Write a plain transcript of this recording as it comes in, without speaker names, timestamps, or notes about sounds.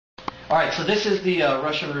All right, so this is the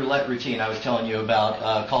Russian roulette routine I was telling you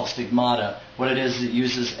about called Stigmata. What it is, it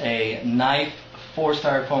uses a knife, 4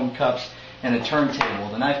 styrofoam cups, and a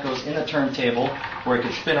turntable. The knife goes in the turntable where it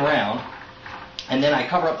can spin around, and then I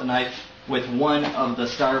cover up the knife with one of the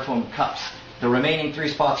styrofoam cups. The remaining 3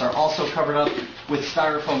 spots are also covered up with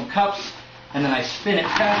styrofoam cups, and then I spin it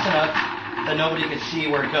fast enough that nobody can see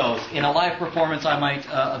where it goes. In a live performance, I might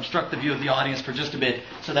obstruct the view of the audience for just a bit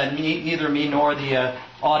so that neither me nor the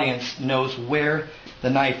audience knows where the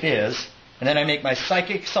knife is. And then I make my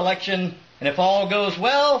psychic selection, and if all goes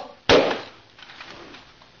well...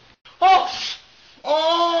 Oh!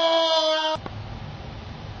 Oh!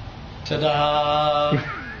 Ta-da!